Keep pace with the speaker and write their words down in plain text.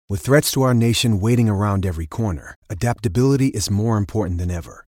With threats to our nation waiting around every corner, adaptability is more important than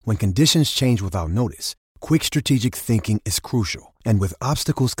ever. When conditions change without notice, quick strategic thinking is crucial. And with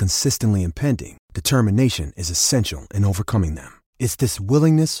obstacles consistently impending, determination is essential in overcoming them. It's this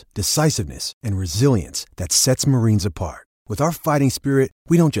willingness, decisiveness, and resilience that sets Marines apart. With our fighting spirit,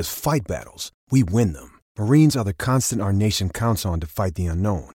 we don't just fight battles, we win them. Marines are the constant our nation counts on to fight the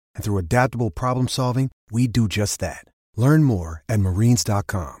unknown. And through adaptable problem solving, we do just that. Learn more at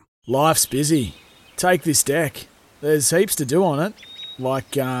marines.com. Life's busy. Take this deck. There's heaps to do on it.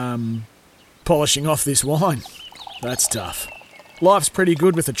 Like, polishing off this wine. That's tough. Life's pretty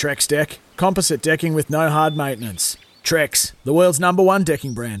good with a Trex deck. Composite decking with no hard maintenance. Trex, the world's #1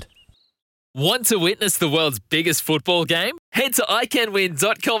 decking brand. Want to witness the world's biggest football game? Head to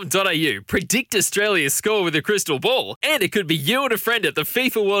iCanWin.com.au, predict Australia's score with a crystal ball, and it could be you and a friend at the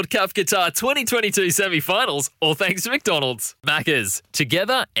FIFA World Cup Qatar 2022 semi-finals, all thanks to McDonald's. Maccas,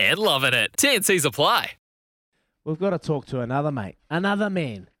 together and loving it. TNCs apply. We've got to talk to another mate, another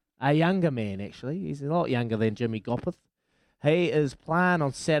man, a younger man actually. He's a lot younger than Jimmy Gopperth. He is playing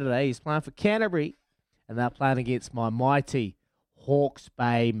on Saturday. He's playing for Canterbury, and they're playing against my mighty Hawke's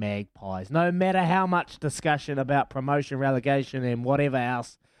Bay Magpies. No matter how much discussion about promotion, relegation, and whatever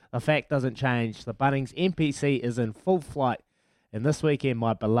else, the fact doesn't change. The Bunnings NPC is in full flight, and this weekend,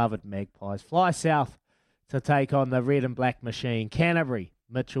 my beloved Magpies fly south to take on the red and black machine, Canterbury.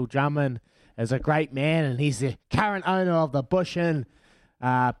 Mitchell Drummond is a great man, and he's the current owner of the Bush Inn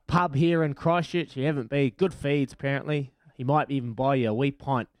pub here in Christchurch. You haven't been. Good feeds, apparently. He might even buy you a wee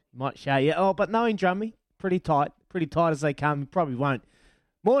pint. He might show you. Oh, but knowing Drummy, pretty tight as they come. He probably won't.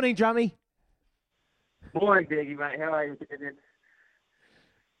 Morning, Drummy. Morning, Diggy, mate. How are you?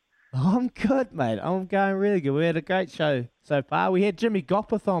 I'm good, mate. I'm going really good. We had a great show so far. We had Jimmy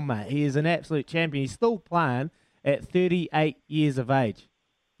Gopperth on, mate. He is an absolute champion. He's still playing at 38 years of age.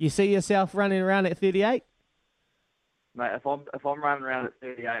 You see yourself running around at 38? Mate, if I'm running around at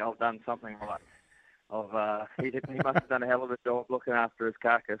 38, I've done something right. He must have done a hell of a job looking after his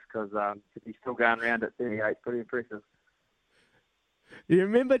carcass, because he's still going around at 38. It's pretty impressive. You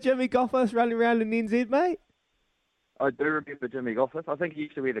remember Jimmy Gopperth running around in NZ, mate? I do remember Jimmy Gopperth. I think he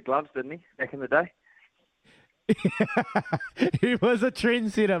used to wear the gloves, didn't he, back in the day? He was a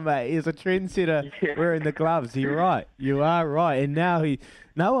trendsetter, mate. He was a trendsetter wearing the gloves. You're right. You are right. And now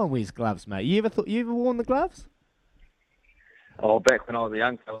no one wears gloves, mate. You ever worn the gloves? Oh, back when I was a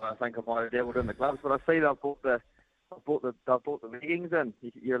young fella, I think I might have dabbled in the gloves. But I see they've bought the leggings in.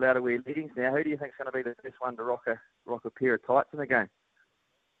 You're allowed to wear leggings now. Who do you think's going to be the first one to rock a pair of tights in the game?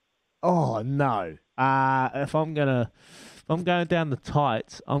 Oh no! If I'm going down the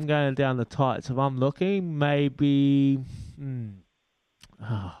tights, If I'm looking, maybe.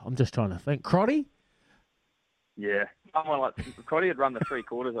 I'm just trying to think. Crotty? Yeah, someone like Crotty would run the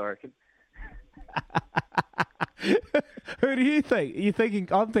 3/4, I reckon. Who do you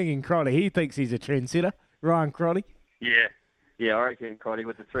think? I'm thinking Crotty. He thinks he's a trendsetter. Ryan Crotty. Yeah, I reckon Crotty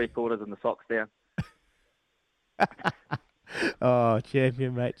with the 3/4 and the socks down. Oh,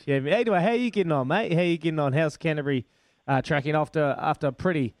 champion, mate, champion. Anyway, how are you getting on, mate? How are you getting on? How's Canterbury tracking after a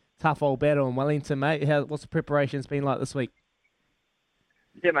pretty tough old battle in Wellington, mate? What's the preparations been like this week?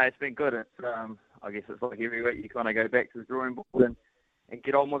 Yeah, mate, it's been good. It's I guess it's like every week you kind of go back to the drawing board and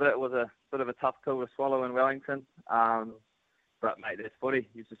get on with it. It was a bit of a tough pill to swallow in Wellington. But, mate, that's footy.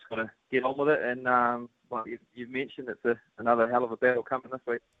 You've just got to get on with it. And like you've mentioned, it's another hell of a battle coming this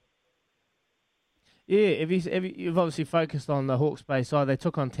week. Yeah, you've obviously focused on the Hawke's Bay side. They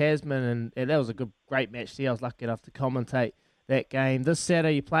took on Tasman, and that was a great match. See, I was lucky enough to commentate that game. This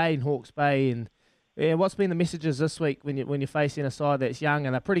Saturday, you play in Hawke's Bay. And what's been the messages this week when you're facing a side that's young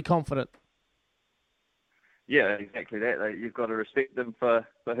and they're pretty confident? Yeah, exactly that. You've got to respect them for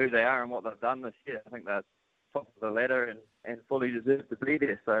who they are and what they've done this year. I think they're top of the ladder and fully deserve to be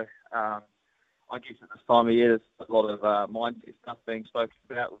there. So I guess at this time of year, there's a lot of mindset stuff being spoken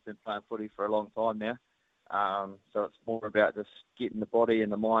about. We've been playing footy for a long time now. So it's more about just getting the body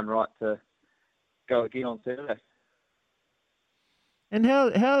and the mind right to go again on Saturday. And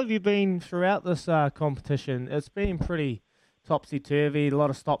how have you been throughout this competition? It's been pretty topsy-turvy, a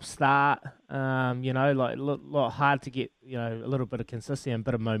lot of stop-start, like a lot hard to get, a little bit of consistency and a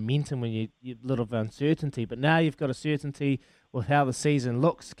bit of momentum when you a little bit of uncertainty. But now you've got a certainty with how the season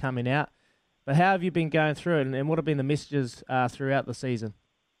looks coming out. But how have you been going through it, and what have been the messages throughout the season?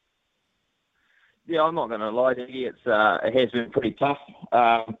 Yeah, I'm not going to lie to you. It has been pretty tough.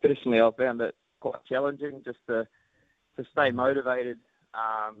 Personally, I've found it quite challenging just to stay motivated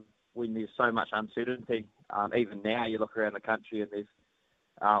when there's so much uncertainty. Even now, you look around the country and there's,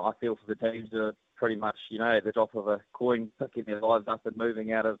 I feel for the teams that are pretty much, at the drop of a coin, picking their lives up and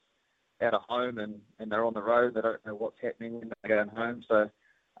moving out of home, and they're on the road. They don't know what's happening when they're going home. So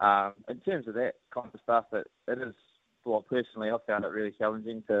in terms of that kind of stuff, it is, well, personally, I found it really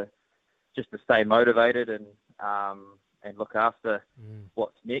challenging to stay motivated and look after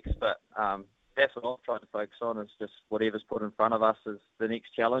what's next. But that's what I'm trying to focus on, is just whatever's put in front of us is the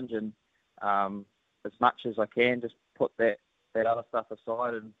next challenge. And as much as I can, just put that other stuff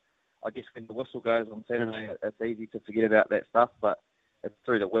aside. And I guess when the whistle goes on Saturday, it's easy to forget about that stuff, but it's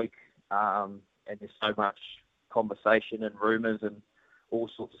through the week, and there's so much conversation and rumours and all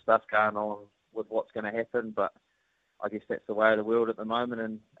sorts of stuff going on with what's going to happen. But I guess that's the way of the world at the moment,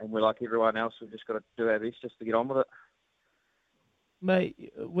 and we're like everyone else. We've just got to do our best just to get on with it.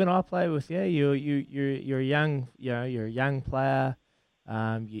 Mate, when I play with you, you're a young, you're a young player.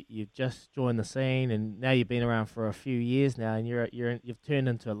 You've just joined the scene, and now you've been around for a few years now, and you've turned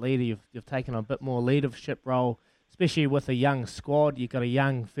into a leader. You've taken on a bit more leadership role, especially with a young squad. You've got a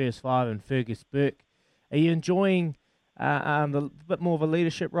young first five in Fergus Burke. Are you enjoying a bit more of a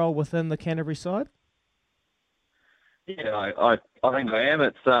leadership role within the Canterbury side? Yeah, I think I am.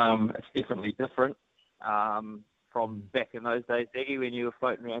 It's definitely different from back in those days, Daggy, when you were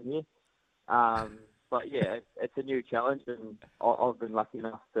floating around here. But yeah, it's a new challenge, and I've been lucky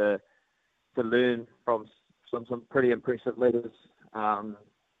enough to learn from some pretty impressive leaders,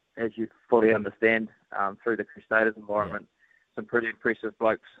 as you fully understand, through the Crusaders environment. Yeah. Some pretty impressive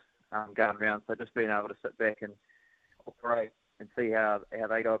blokes going around. So just being able to sit back and operate and see how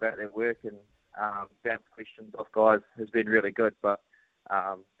they go about their work and bounce questions off guys has been really good. But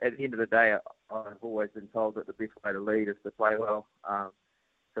at the end of the day, I've always been told that the best way to lead is to play well.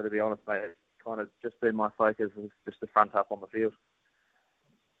 So to be honest, mate, it's kind of just been my focus, is just to front up on the field.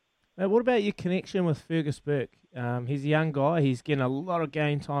 Now, what about your connection with Fergus Burke? He's a young guy. He's getting a lot of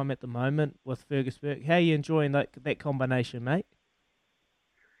game time at the moment with Fergus Burke. How are you enjoying that combination, mate?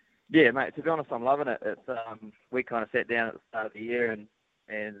 Yeah, mate, to be honest, I'm loving it. It's we kind of sat down at the start of the year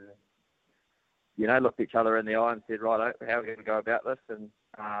and looked each other in the eye and said, right, how are we going to go about this? And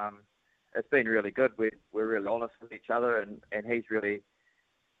it's been really good. We're really honest with each other, and he's really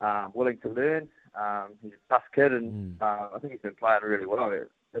willing to learn. He's a tough kid, and I think he's been playing really well.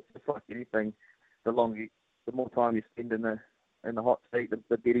 It's just like anything. The more time you spend in the hot seat,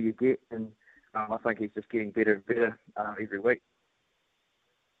 the better you get. And I think he's just getting better and better every week.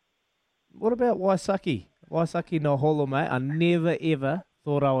 What about Waisake? Waisake Noholo, mate. I never ever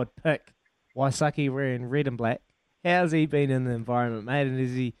thought I would pick Waisake wearing red and black. How's he been in the environment, mate? And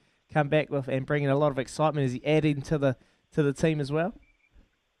has he come back with and bringing a lot of excitement? Is he adding to the team as well?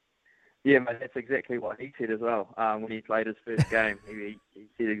 Yeah, mate, that's exactly what he said as well. When he played his first game, he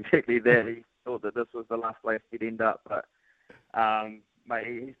said exactly that. He thought that this was the last place he'd end up. But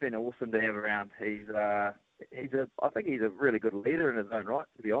mate, he's been awesome to have around. I think he's a really good leader in his own right.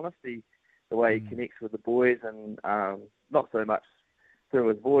 To be honest, the way he connects with the boys, and not so much through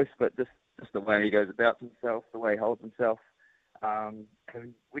his voice, but just the way he goes about himself, the way he holds himself. And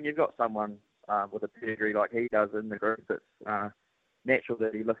when you've got someone with a pedigree like he does in the group, it's natural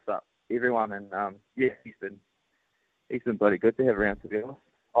that he lifts up everyone. And he's been bloody good to have around, to be honest.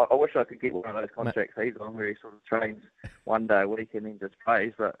 I wish I could get one of those contracts he's on, where he sort of trains one day a week and then just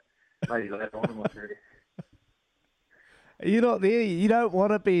plays, but maybe later on in my career. You're not there. You don't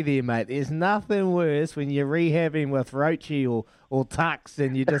want to be there, mate. There's nothing worse when you're rehabbing with Rochi or Tux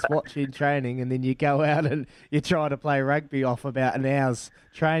and you're just watching training, and then you go out and you try to play rugby off about an hour's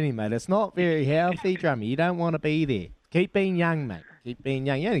training, mate. It's not very healthy, Drummy. You don't want to be there. Keep being young, mate. Keep being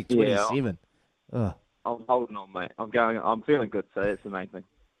young. You're only 27. Yeah, I'm holding on, mate. I'm feeling good, so that's the main thing.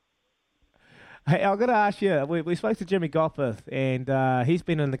 Hey, I've got to ask you, we spoke to Jimmy Gopperth, and he's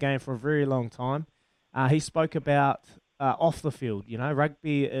been in the game for a very long time. He spoke about off the field,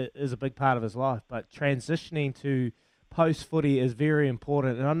 rugby is a big part of his life, but transitioning to post-footy is very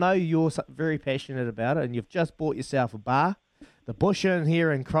important. And I know you're very passionate about it, and you've just bought yourself a bar, the Bush Inn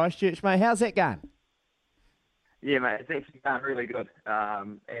here in Christchurch, mate. How's that going? Yeah, mate, it's actually going really good.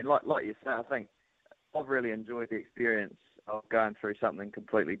 And like you said, I think I've really enjoyed the experience of going through something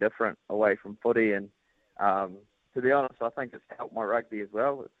completely different away from footy. And to be honest, I think it's helped my rugby as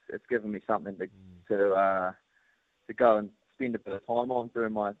well. It's given me something to go and spend a bit of time on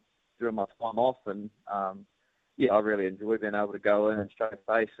during my time off. And I really enjoy being able to go in and show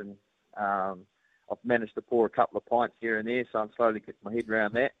face. And I've managed to pour a couple of pints here and there, so I'm slowly getting my head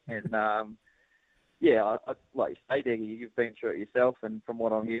around that. And I like you say, Daggy, you've been through it yourself, and from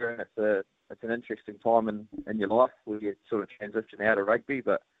what I'm hearing, it's an interesting time in your life where you sort of transition out of rugby.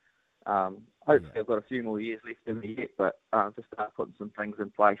 But hopefully I've got a few more years left in me yet, but to start putting some things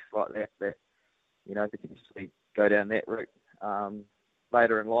in place like that potentially go down that route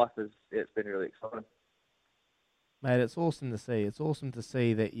later in life. It's been really exciting. Mate, it's awesome to see. It's awesome to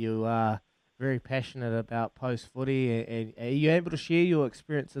see that you are very passionate about post-footy, and are you able to share your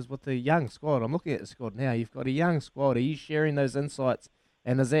experiences with the young squad? I'm looking at the squad now. You've got a young squad. Are you sharing those insights?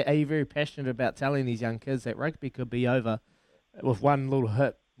 And are you very passionate about telling these young kids that rugby could be over with one little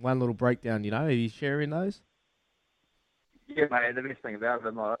hit, one little breakdown, Are you sharing those? Yeah, mate, the best thing about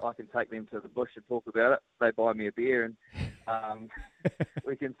them, I can take them to the bush and talk about it. They buy me a beer and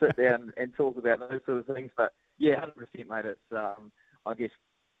we can sit down and talk about those sort of things. But, yeah, 100%, mate. It's, I guess,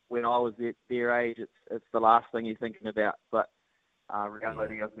 when I was at their age, it's the last thing you're thinking about. But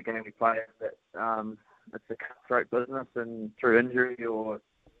reality of the game we play is that it's a cutthroat business, and through injury or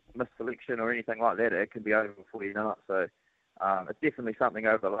misselection or anything like that, it can be over before you know it. So it's definitely something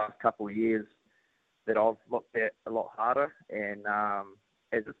over the last couple of years that I've looked at a lot harder, and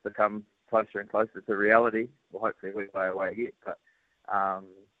as it's become closer and closer to reality, well, hopefully we're way away yet, but I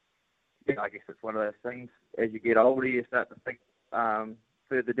guess it's one of those things. As you get older, you start to think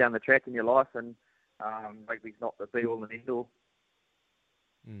further down the track in your life, and rugby's not the be-all and end-all.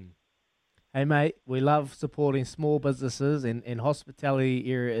 Hey, mate, we love supporting small businesses, and hospitality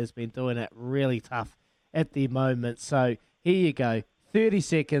area has been doing it really tough at the moment. So here you go, 30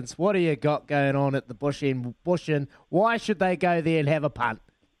 seconds. What do you got going on at the Bush End? Why should they go there and have a punt?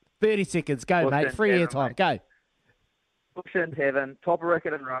 30 seconds, go, Bush mate. Free airtime, go. Bush End Heaven, top of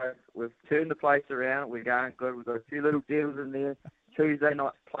Riccarton Road. We've turned the place around. We're going good. We've got a few little deals in there. Tuesday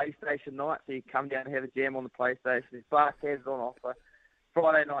night's PlayStation night, so you come down and have a jam on the PlayStation. There's bar tabs on offer.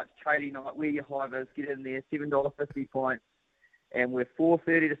 Friday night's trading night. Wear your high vis, get in there, $7.50 points. And we're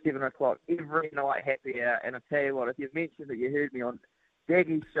 4:30 to 7 o'clock every night, happy hour. And I tell you what, if you've mentioned that you heard me on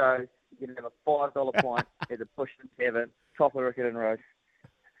Daggy's show, you can have a $5 pint at the Bush End Heaven, top of Riccarton Road.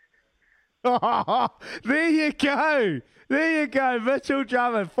 There you go. There you go. Mitchell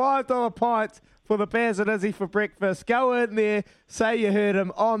Drummond, $5 pints for the Bears and Izzy for breakfast. Go in there, say you heard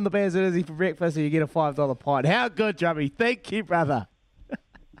him on the Bears and Izzy for breakfast, and you get a $5 pint. How good, Drummy. Thank you, brother.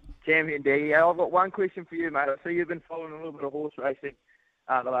 Champion Daggy. I've got one question for you, mate. I see you've been following a little bit of horse racing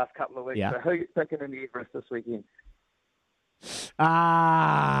the last couple of weeks. Yeah. So who are you picking in the Everest this weekend?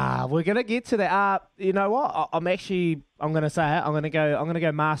 We're gonna get to that. You know what? I'm gonna say it. I'm gonna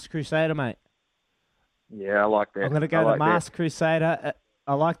go Masked Crusader, mate. Yeah, I like that. I'm gonna go the Masked Crusader.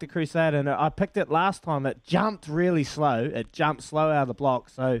 I like the Crusader, and I picked it last time. It jumped really slow. It jumped slow out of the block,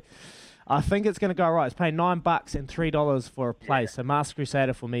 so I think it's gonna go right. It's paying $9 and $3 for a place. So Masked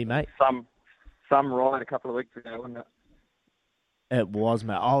Crusader for me, mate. Some ride a couple of weeks ago, wasn't it? It was,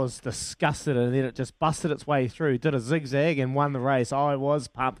 mate. I was disgusted, and then it just busted its way through, did a zigzag, and won the race. I was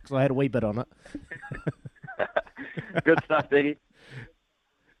pumped because I had a wee bit on it. Good stuff, Daggy.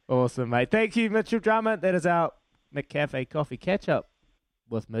 Awesome, mate. Thank you, Mitchell Drummond. That is our McCafe Coffee Catch-Up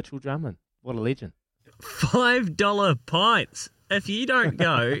with Mitchell Drummond. What a legend. $5 pints. If you don't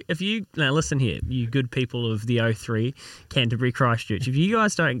go, now listen here, you good people of the O3, Canterbury, Christchurch, if you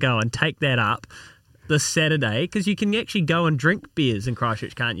guys don't go and take that up this Saturday, because you can actually go and drink beers in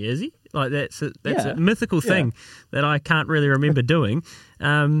Christchurch, can't you, Izzy? Like that's a mythical thing that I can't really remember doing.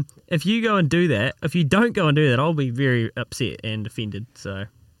 If you go and do that, if you don't go and do that, I'll be very upset and offended. So.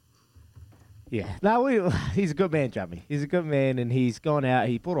 Yeah, no, he's a good man, Jummy. He's a good man, and he's gone out.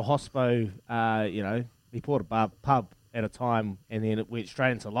 He bought a hospo, he bought a pub at a time, and then it went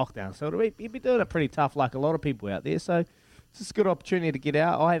straight into lockdown. So he'd be doing it pretty tough, like a lot of people out there. So it's just a good opportunity to get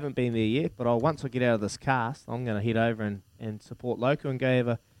out. I haven't been there yet, but once I get out of this cast, I'm going to head over and support local and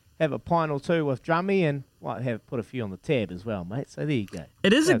go have a pint or two with Drummy, and put a few on the tab as well, mate. So there you go.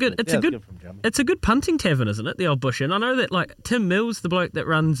 It's a good punting tavern, isn't it? The old Bush Inn. I know that like Tim Mills, the bloke that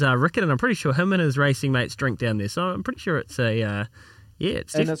runs Riccarton, I'm pretty sure him and his racing mates drink down there. So I'm pretty sure it's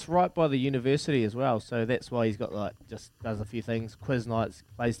it's right by the university as well. So that's why he's got just does a few things, quiz nights,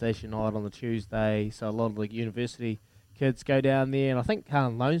 PlayStation night on the Tuesday. So a lot of the university kids go down there, and I think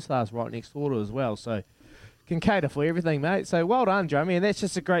Lone Star's right next door to as well. So can cater for everything, mate. So well done, Jeremy. And that's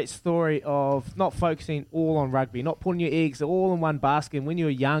just a great story of not focusing all on rugby, not putting your eggs all in one basket. And when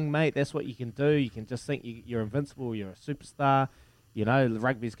you're young, mate, that's what you can do. You can just think you're invincible, you're a superstar. You know, the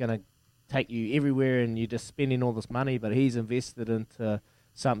rugby's going to take you everywhere, and you're just spending all this money. But he's invested into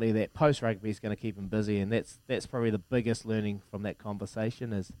something that post-rugby is going to keep him busy. And that's probably the biggest learning from that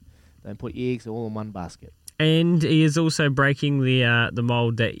conversation is don't put your eggs all in one basket. And he is also breaking the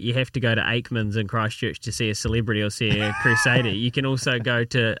mould that you have to go to Aikman's in Christchurch to see a celebrity or see a Crusader. You can also go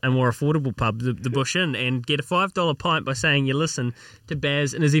to a more affordable pub, the Bush Inn, and get a $5 pint by saying you listen to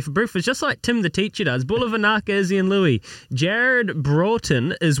Baz and Izzy for breakfast, just like Tim the teacher does. Bulla Vanaka, Izzy and Louie. Jared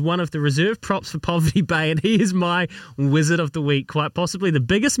Broughton is one of the reserve props for Poverty Bay, and he is my wizard of the week, quite possibly the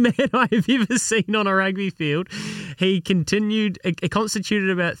biggest man I have ever seen on a rugby field. He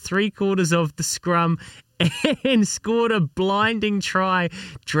constituted about 3/4 of the scrum and scored a blinding try,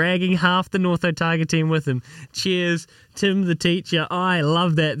 dragging half the North Otago team with him. Cheers, Tim the teacher. I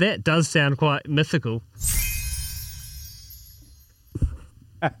love that. That does sound quite mythical.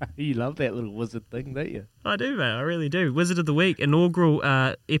 You love that little wizard thing, don't you? I do, mate. I really do. Wizard of the Week, inaugural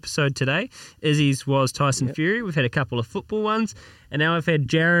episode today. Izzy's was Tyson Fury. We've had a couple of football ones. And now I've had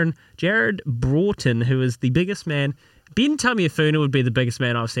Jared Broughton, who is the biggest man. Ben Tameifuna would be the biggest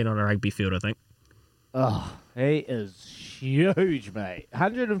man I've seen on a rugby field, I think. Oh, he is huge, mate.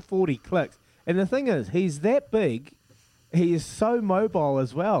 140 clicks. And the thing is, he's that big. He is so mobile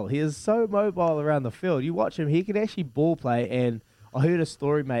as well. He is so mobile around the field. You watch him, he can actually ball play. And I heard a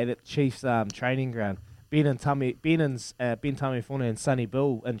story, mate, at Chiefs training ground. Ben Tameifuna and Sonny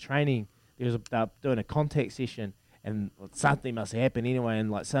Bill in training, they were doing a contact session, and something must have happened anyway. And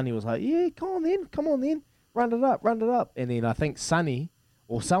like Sonny was like, "Yeah, come on then, run it up." And then I think Sonny,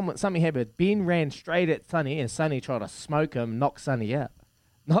 or something happened. Ben ran straight at Sonny, and Sonny tried to smoke him, knock Sonny out.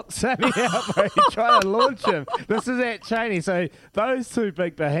 Knock Sonny out, bro. He tried to launch him. This is at training. So those two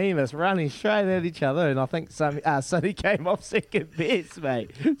big behemoths running straight at each other, and I think Sonny came off second best,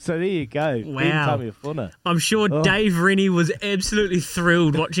 mate. So there you go. Wow. Ben Tameifuna. I'm sure Dave Rennie was absolutely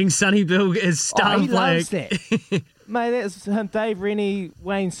thrilled watching Sonny Bill get his star he flag. loves that. Mate, that's Dave Rennie,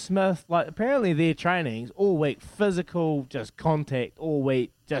 Wayne Smith. Like, apparently their trainings all week, physical, just contact all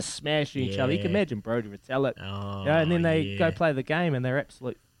week, just smashing each other. You can imagine Brodie Retallick. And then they go play the game, and they're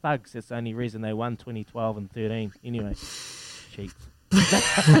absolute thugs. That's the only reason they won 2012 and 13. Anyway, cheats.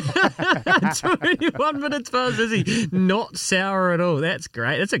 21 minutes past, Izzy. Not sour at all. That's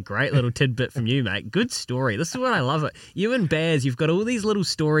great. That's a great little tidbit from you, mate. Good story. This is what I love it. You and Baz, you've got all these little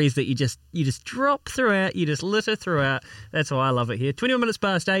stories that you just drop throughout. You just litter throughout. That's why I love it here. 21 minutes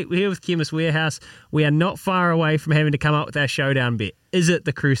past 8. We're here with Chemist Warehouse. We are not far away from having to come up with our showdown bet. Is it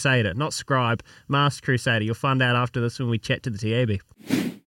the Crusader? Not Scribe. Masked Crusader. You'll find out after this when we chat to the TAB.